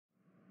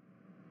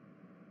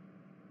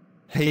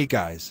Hey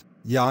guys,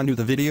 Yanu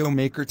the Video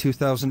Maker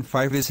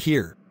 2005 is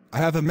here. I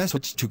have a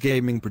message to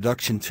Gaming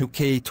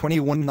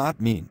Production2K21, not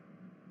mean.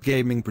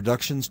 Gaming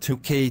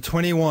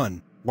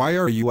Productions2K21, why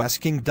are you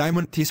asking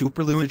Diamond T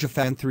Superluigi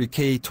Fan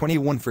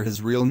 3K21 for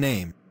his real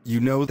name? You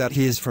know that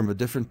he is from a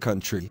different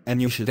country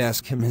and you should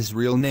ask him his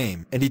real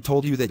name, and he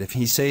told you that if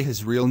he say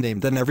his real name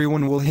then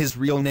everyone will his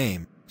real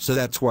name. So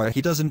that's why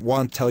he doesn't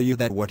want tell you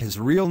that what his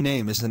real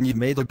name is, and you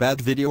made a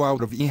bad video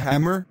out of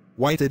E-Hammer.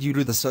 Why did you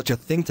do such a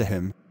thing to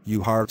him?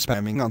 You hard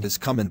spamming on his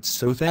comments,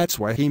 so that's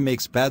why he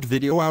makes bad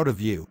video out of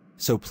you.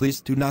 So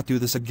please do not do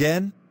this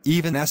again,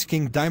 even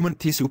asking Diamond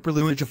T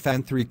Superluigi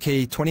Fan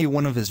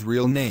 3K21 of his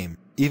real name,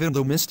 even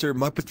though Mr.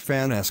 Muppet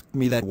Fan asked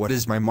me that what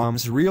is my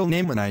mom's real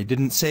name and I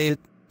didn't say it,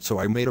 so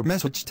I made a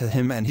message to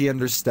him and he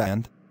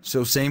understand.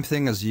 So same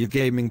thing as you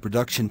Gaming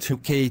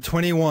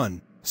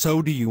Production2K21.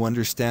 So do you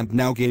understand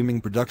now,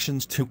 Gaming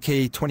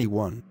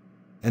Productions2K21?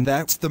 And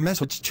that's the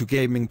message to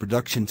Gaming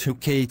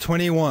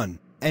Production2K21.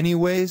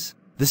 Anyways,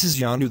 this is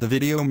Yanu the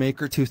Video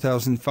Maker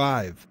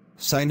 2005,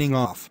 signing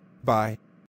off. Bye.